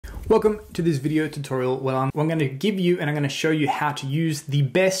Welcome to this video tutorial where I'm going to give you and I'm going to show you how to use the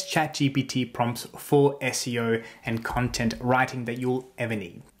best ChatGPT prompts for SEO and content writing that you'll ever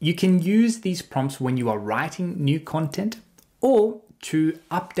need. You can use these prompts when you are writing new content or to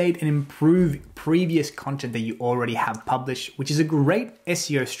update and improve previous content that you already have published, which is a great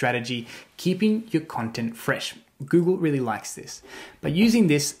SEO strategy, keeping your content fresh. Google really likes this. By using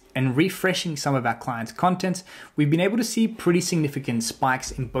this and refreshing some of our clients' content, we've been able to see pretty significant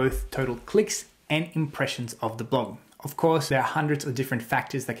spikes in both total clicks and impressions of the blog. Of course, there are hundreds of different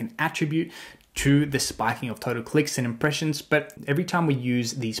factors that can attribute to the spiking of total clicks and impressions, but every time we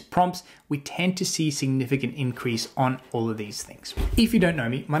use these prompts, we tend to see significant increase on all of these things. If you don't know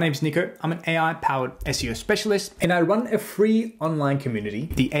me, my name is Nico. I'm an AI-powered SEO specialist, and I run a free online community,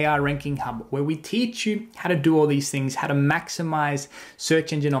 the AI Ranking Hub, where we teach you how to do all these things, how to maximize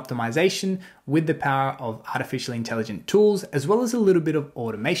search engine optimization with the power of artificial intelligence tools, as well as a little bit of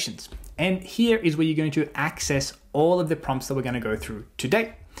automations. And here is where you're going to access all of the prompts that we're going to go through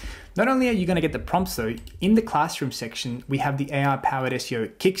today. Not only are you going to get the prompts though, in the classroom section, we have the AI Powered SEO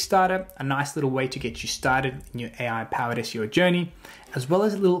Kickstarter, a nice little way to get you started in your AI Powered SEO journey, as well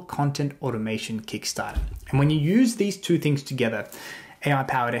as a little content automation Kickstarter. And when you use these two things together, AI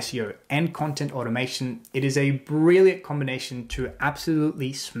Powered SEO and content automation, it is a brilliant combination to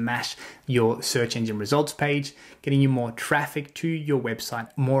absolutely smash your search engine results page, getting you more traffic to your website,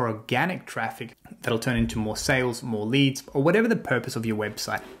 more organic traffic that'll turn into more sales, more leads, or whatever the purpose of your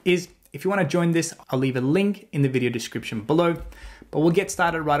website is. If you want to join this, I'll leave a link in the video description below, but we'll get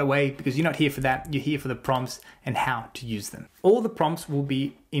started right away because you're not here for that. You're here for the prompts and how to use them. All the prompts will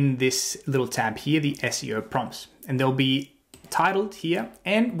be in this little tab here, the SEO prompts, and they'll be titled here,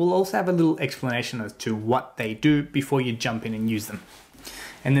 and we'll also have a little explanation as to what they do before you jump in and use them.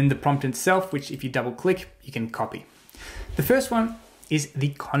 And then the prompt itself, which if you double click, you can copy. The first one is the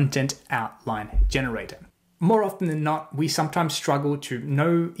content outline generator. More often than not, we sometimes struggle to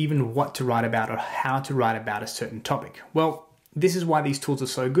know even what to write about or how to write about a certain topic. Well, this is why these tools are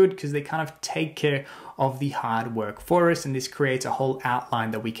so good, because they kind of take care of the hard work for us, and this creates a whole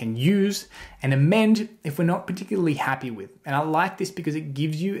outline that we can use and amend if we're not particularly happy with. And I like this because it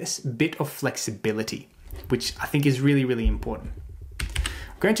gives you a bit of flexibility, which I think is really, really important.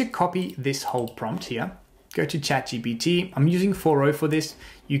 I'm going to copy this whole prompt here. Go to ChatGPT. I'm using 4.0 for this.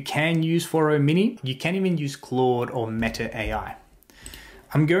 You can use 4.0 Mini. You can even use Claude or Meta AI.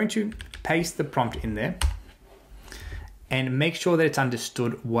 I'm going to paste the prompt in there and make sure that it's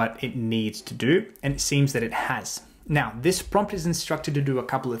understood what it needs to do, and it seems that it has. Now, this prompt is instructed to do a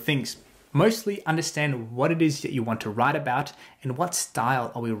couple of things. Mostly understand what it is that you want to write about and what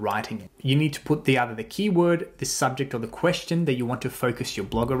style are we writing in. You need to put either the keyword, the subject, or the question that you want to focus your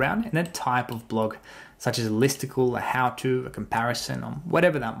blog around, and a type of blog, such as a listicle, a how-to, a comparison, or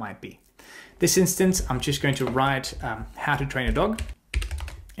whatever that might be. This instance, I'm just going to write how to train a dog,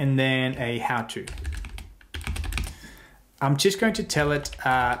 and then a how-to. I'm just going to tell it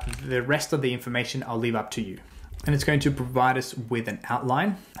the rest of the information I'll leave up to you. And it's going to provide us with an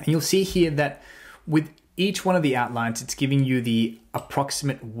outline. And you'll see here that with each one of the outlines, it's giving you the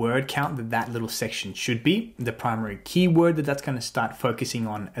approximate word count that that little section should be, the primary keyword that that's going to start focusing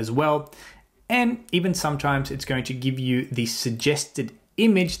on as well. And even sometimes it's going to give you the suggested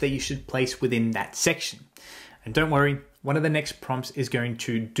image that you should place within that section. And don't worry, one of the next prompts is going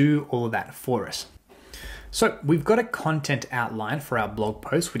to do all of that for us. So we've got a content outline for our blog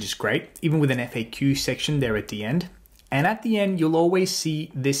post, which is great, even with an FAQ section there at the end. And at the end, you'll always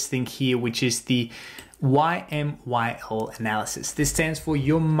see this thing here, which is the YMYL analysis. This stands for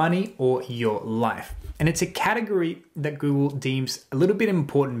your money or your life. And it's a category that Google deems a little bit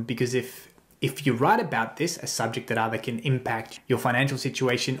important because if you write about this, a subject that either can impact your financial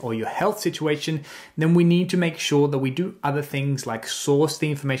situation or your health situation, then we need to make sure that we do other things like source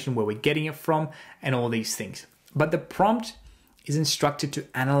the information where we're getting it from and all these things. But the prompt is instructed to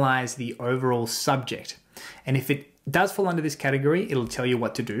analyze the overall subject. And if it does fall under this category, it'll tell you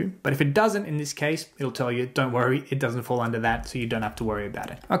what to do. But if it doesn't, in this case, it'll tell you, don't worry, it doesn't fall under that, so you don't have to worry about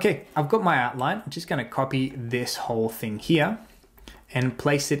it. Okay, I've got my outline. I'm just gonna copy this whole thing here and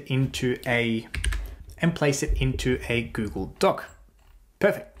place it into a Google Doc.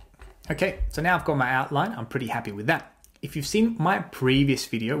 Perfect. Okay, so now I've got my outline. I'm pretty happy with that. If you've seen my previous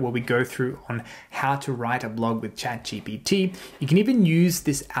video where we go through on how to write a blog with ChatGPT, you can even use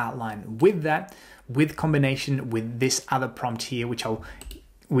this outline with that, with combination with this other prompt here, which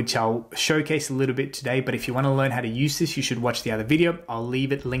I'll showcase a little bit today. But if you want to learn how to use this, you should watch the other video. I'll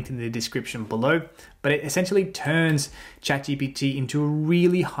leave it linked in the description below. But it essentially turns ChatGPT into a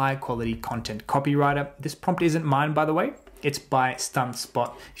really high quality content copywriter. This prompt isn't mine, by the way. It's by Stunt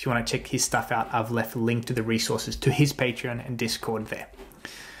Spot. If you want to check his stuff out, I've left a link to the resources to his Patreon and Discord there.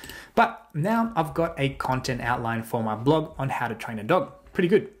 But now I've got a content outline for my blog on how to train a dog. Pretty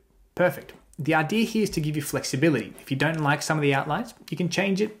good. Perfect. The idea here is to give you flexibility. If you don't like some of the outlines, you can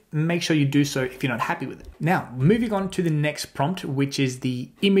change it. Make sure you do so if you're not happy with it. Now, moving on to the next prompt, which is the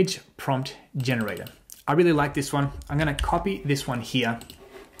image prompt generator. I really like this one. I'm going to copy this one here.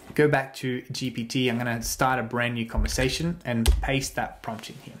 Go back to GPT. I'm going to start a brand new conversation and paste that prompt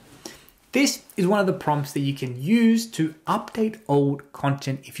in here. This is one of the prompts that you can use to update old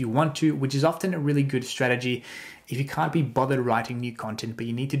content if you want to, which is often a really good strategy. If you can't be bothered writing new content, but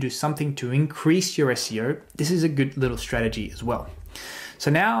you need to do something to increase your SEO, this is a good little strategy as well.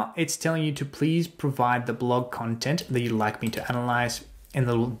 So now it's telling you to please provide the blog content that you'd like me to analyze, and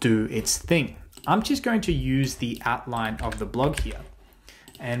it'll do its thing. I'm just going to use the outline of the blog here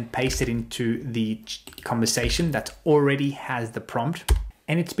and paste it into the conversation that already has the prompt.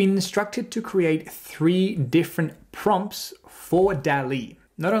 And it's been instructed to create 3 different prompts for DALL-E.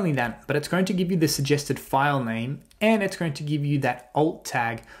 Not only that, but it's going to give you the suggested file name, and it's going to give you that alt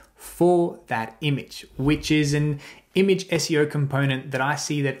tag for that image, which is an image SEO component that I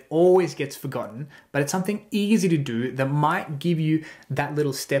see that always gets forgotten, but it's something easy to do that might give you that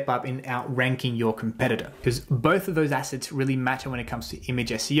little step up in outranking your competitor, because both of those assets really matter when it comes to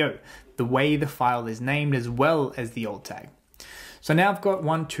image SEO, the way the file is named as well as the alt tag. So now I've got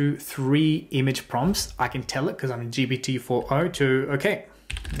 1, 2, 3 image prompts. I can tell it because I'm in GPT-4o to, okay,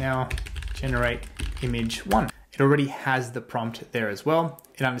 now generate image 1. It already has the prompt there as well.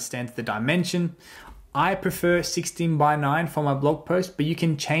 It understands the dimension. I prefer 16 by 9 for my blog post, but you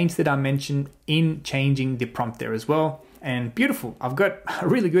can change the dimension in changing the prompt there as well. And beautiful, I've got a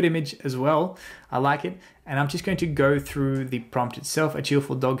really good image as well. I like it. And I'm just going to go through the prompt itself. A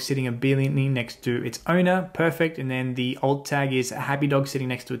cheerful dog sitting obediently next to its owner. Perfect. And then the alt tag is a happy dog sitting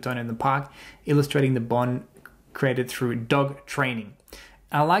next to its owner in the park, illustrating the bond created through dog training.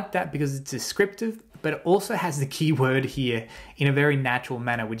 I like that because it's descriptive, but it also has the keyword here in a very natural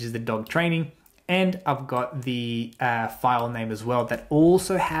manner, which is the dog training. And I've got the file name as well that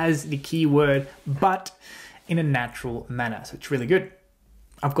also has the keyword, but in a natural manner. So it's really good.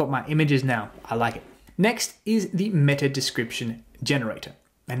 I've got my images now. I like it. Next is the meta description generator.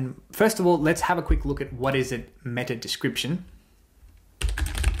 And first of all, let's have a quick look at what is a meta description.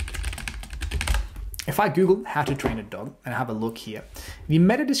 If I Google how to train a dog and have a look here, the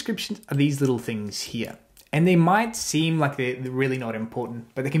meta descriptions are these little things here. And they might seem like they're really not important,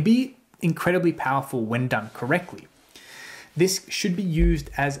 but they can be incredibly powerful when done correctly. This should be used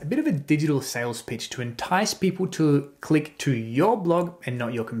as a bit of a digital sales pitch to entice people to click to your blog and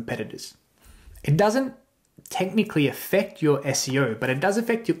not your competitors. It doesn't technically affect your SEO, but it does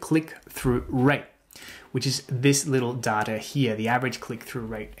affect your click-through rate, which is this little data here, the average click-through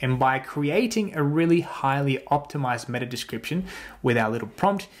rate. And by creating a really highly optimized meta description with our little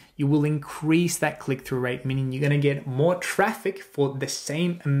prompt, you will increase that click-through rate, meaning you're going to get more traffic for the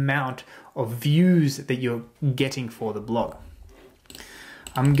same amount of views that you're getting for the blog.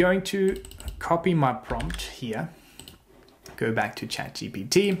 I'm going to copy my prompt here. Go back to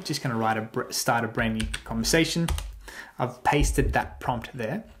ChatGPT. Just going to start a brand new conversation. I've pasted that prompt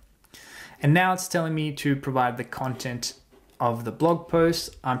there. And now it's telling me to provide the content of the blog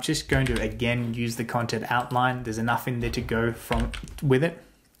post. I'm just going to, again, use the content outline. There's enough in there to go with it.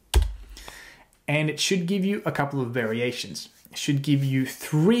 And it should give you a couple of variations. It should give you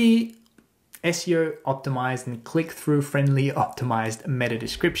 3 SEO optimized and click-through friendly optimized meta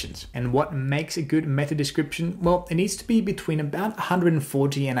descriptions. And what makes a good meta description? Well, it needs to be between about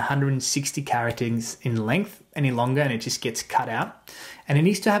 140 and 160 characters in length. Any longer and it just gets cut out. And it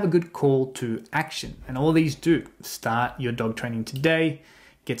needs to have a good call to action. And all these do: start your dog training today,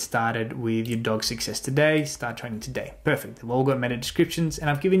 get started with your dog success today, start training today. Perfect. They've all got meta descriptions, and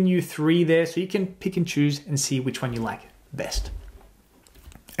I've given you 3 there so you can pick and choose and see which one you like best.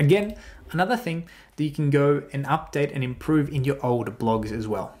 Again, another thing that you can go and update and improve in your old blogs as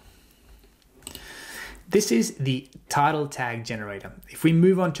well. This is the title tag generator. If we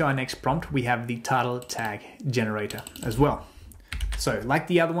move on to our next prompt, we have the title tag generator as well. So like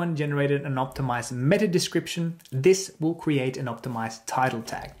the other one generated an optimized meta description, this will create an optimized title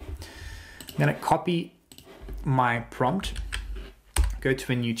tag. I'm going to copy my prompt, go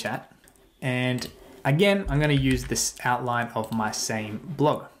to a new chat, and again, I'm going to use this outline of my same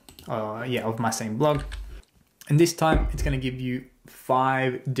blog. And this time it's going to give you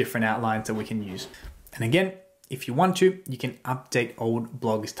 5 different outlines that we can use. And again, if you want to, you can update old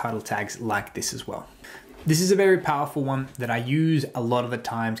blogs title tags like this as well. This is a very powerful one that I use a lot of the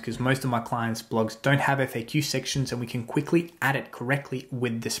times because most of my clients' blogs don't have FAQ sections, and we can quickly add it correctly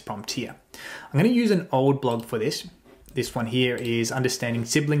with this prompt here. I'm going to use an old blog for this. This one here is Understanding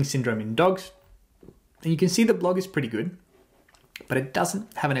Sibling Syndrome in Dogs. And you can see the blog is pretty good, but it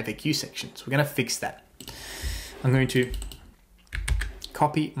doesn't have an FAQ section. So we're going to fix that. I'm going to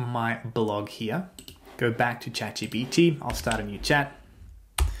copy my blog here, go back to ChatGPT. I'll start a new chat.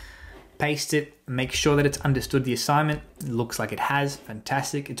 Paste it, make sure that it's understood the assignment. It looks like it has,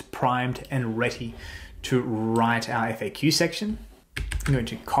 fantastic. It's primed and ready to write our FAQ section. I'm going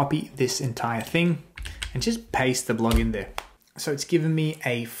to copy this entire thing and just paste the blog in there. So it's given me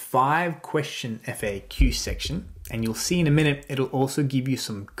a 5-question FAQ section, and you'll see in a minute, it'll also give you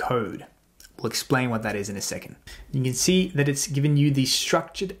some code. We'll explain what that is in a second. You can see that it's given you the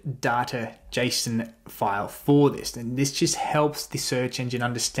structured data JSON file for this. And this just helps the search engine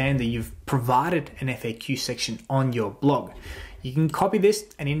understand that you've provided an FAQ section on your blog. You can copy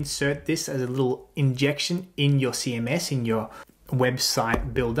this and insert this as a little injection in your CMS, in your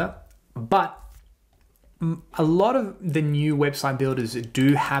website builder. But a lot of the new website builders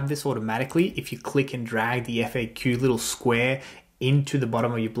do have this automatically if you click and drag the FAQ little square into the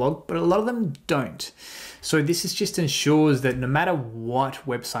bottom of your blog, but a lot of them don't. So this is just ensures that no matter what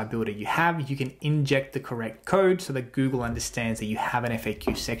website builder you have, you can inject the correct code so that Google understands that you have an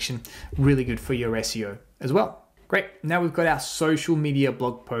FAQ section. Really good for your SEO as well. Great, now we've got our social media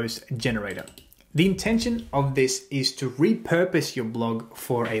blog post generator. The intention of this is to repurpose your blog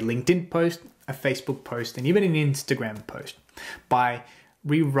for a LinkedIn post, a Facebook post, and even an Instagram post by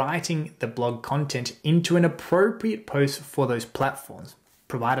rewriting the blog content into an appropriate post for those platforms.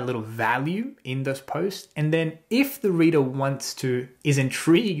 Provide a little value in those posts, and then if the reader is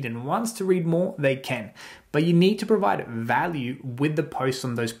intrigued and wants to read more, they can. But you need to provide value with the posts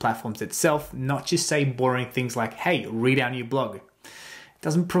on those platforms itself, not just say boring things like, hey, read our new blog. It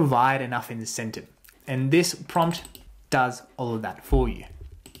doesn't provide enough incentive. And this prompt does all of that for you.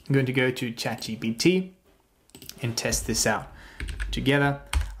 I'm going to go to ChatGPT and test this out. Together,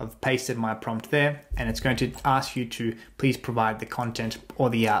 I've pasted my prompt there, and it's going to ask you to please provide the content or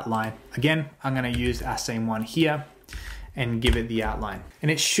the outline. Again, I'm going to use our same one here and give it the outline. And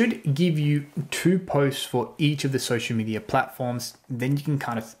it should give you 2 posts for each of the social media platforms. Then you can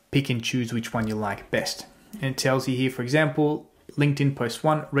kind of pick and choose which one you like best. And it tells you here, for example, LinkedIn post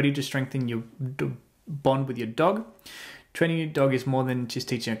 1, ready to strengthen your bond with your dog. Training your dog is more than just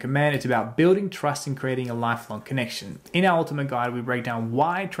teaching a command. It's about building trust and creating a lifelong connection. In our ultimate guide, we break down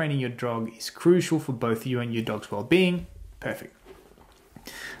why training your dog is crucial for both you and your dog's well-being. Perfect.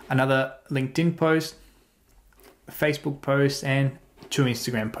 Another LinkedIn post, a Facebook post, and 2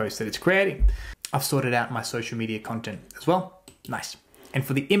 Instagram posts that it's creating. I've sorted out my social media content as well. Nice. And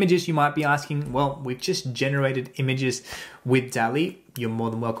for the images, you might be asking, well, we've just generated images with DALL-E. You're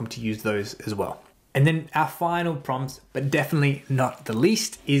more than welcome to use those as well. And then our final prompt, but definitely not the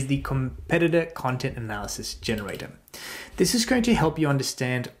least, is the competitor content analysis generator. This is going to help you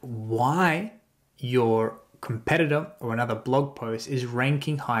understand why your competitor or another blog post is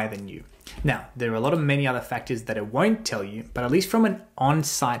ranking higher than you. Now, there are many other factors that it won't tell you, but at least from an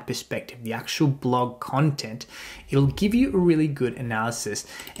on-site perspective, the actual blog content, it'll give you a really good analysis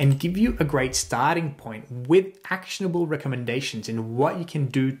and give you a great starting point with actionable recommendations in what you can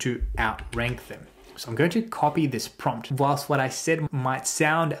do to outrank them. So I'm going to copy this prompt. Whilst what I said might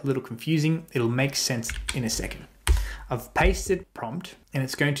sound a little confusing, it'll make sense in a second. I've pasted prompt, and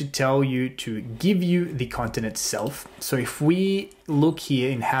it's going to tell you to give you the content itself. So if we look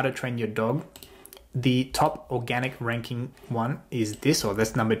here in how to train your dog, the top organic ranking one is this, or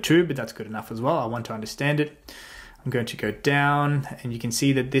that's number 2, but that's good enough as well. I want to understand it. I'm going to go down, and you can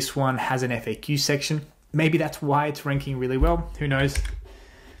see that this one has an FAQ section. Maybe that's why it's ranking really well. Who knows?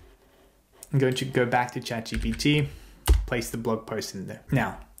 I'm going to go back to ChatGPT, place the blog post in there.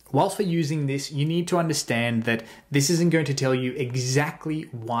 Now, whilst we're using this, you need to understand that this isn't going to tell you exactly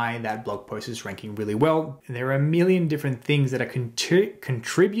why that blog post is ranking really well. There are a million different things that are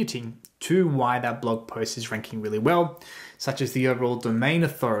contributing to why that blog post is ranking really well, such as the overall domain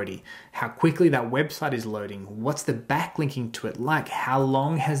authority, how quickly that website is loading, what's the backlinking to it like, how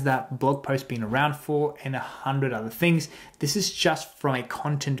long has that blog post been around for, and 100 other things. This is just from a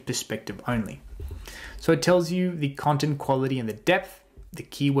content perspective only. So it tells you the content quality and the depth, the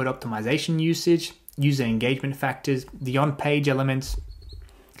keyword optimization usage, user engagement factors, the on-page elements,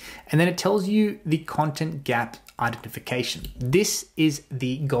 and then it tells you the content gap identification. This is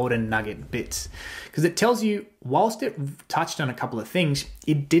the golden nugget bits, because it tells you, whilst it touched on a couple of things,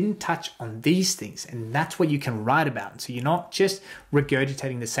 it didn't touch on these things, and that's what you can write about. So you're not just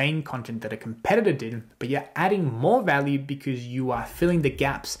regurgitating the same content that a competitor did, but you're adding more value because you are filling the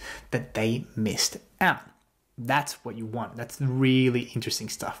gaps that they missed out. That's what you want. That's really interesting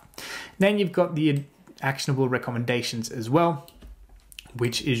stuff. Then you've got the actionable recommendations as well,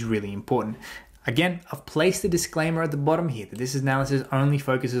 which is really important. Again, I've placed a disclaimer at the bottom here that this analysis only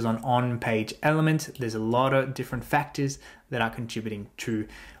focuses on on-page elements. There's a lot of different factors that are contributing to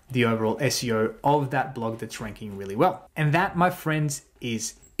the overall SEO of that blog that's ranking really well. And that, my friends,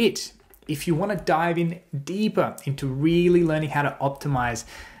 is it. If you want to dive in deeper into really learning how to optimize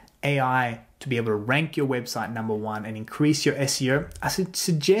AI to be able to rank your website #1 and increase your SEO, I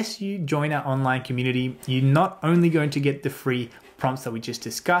suggest you join our online community. You're not only going to get the free prompts that we just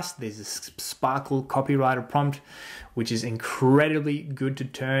discussed. There's a Sparkle copywriter prompt, which is incredibly good to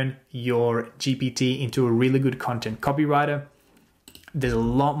turn your GPT into a really good content copywriter. There's a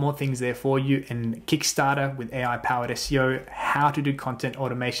lot more things there for you, and Kickstarter with AI-powered SEO, how to do content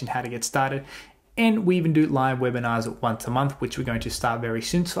automation, how to get started. And we even do live webinars once a month, which we're going to start very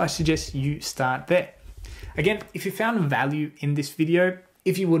soon. So I suggest you start there. Again, if you found value in this video,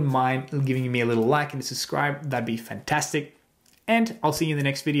 if you wouldn't mind giving me a little like and subscribe, that'd be fantastic. And I'll see you in the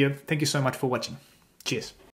next video. Thank you so much for watching. Cheers.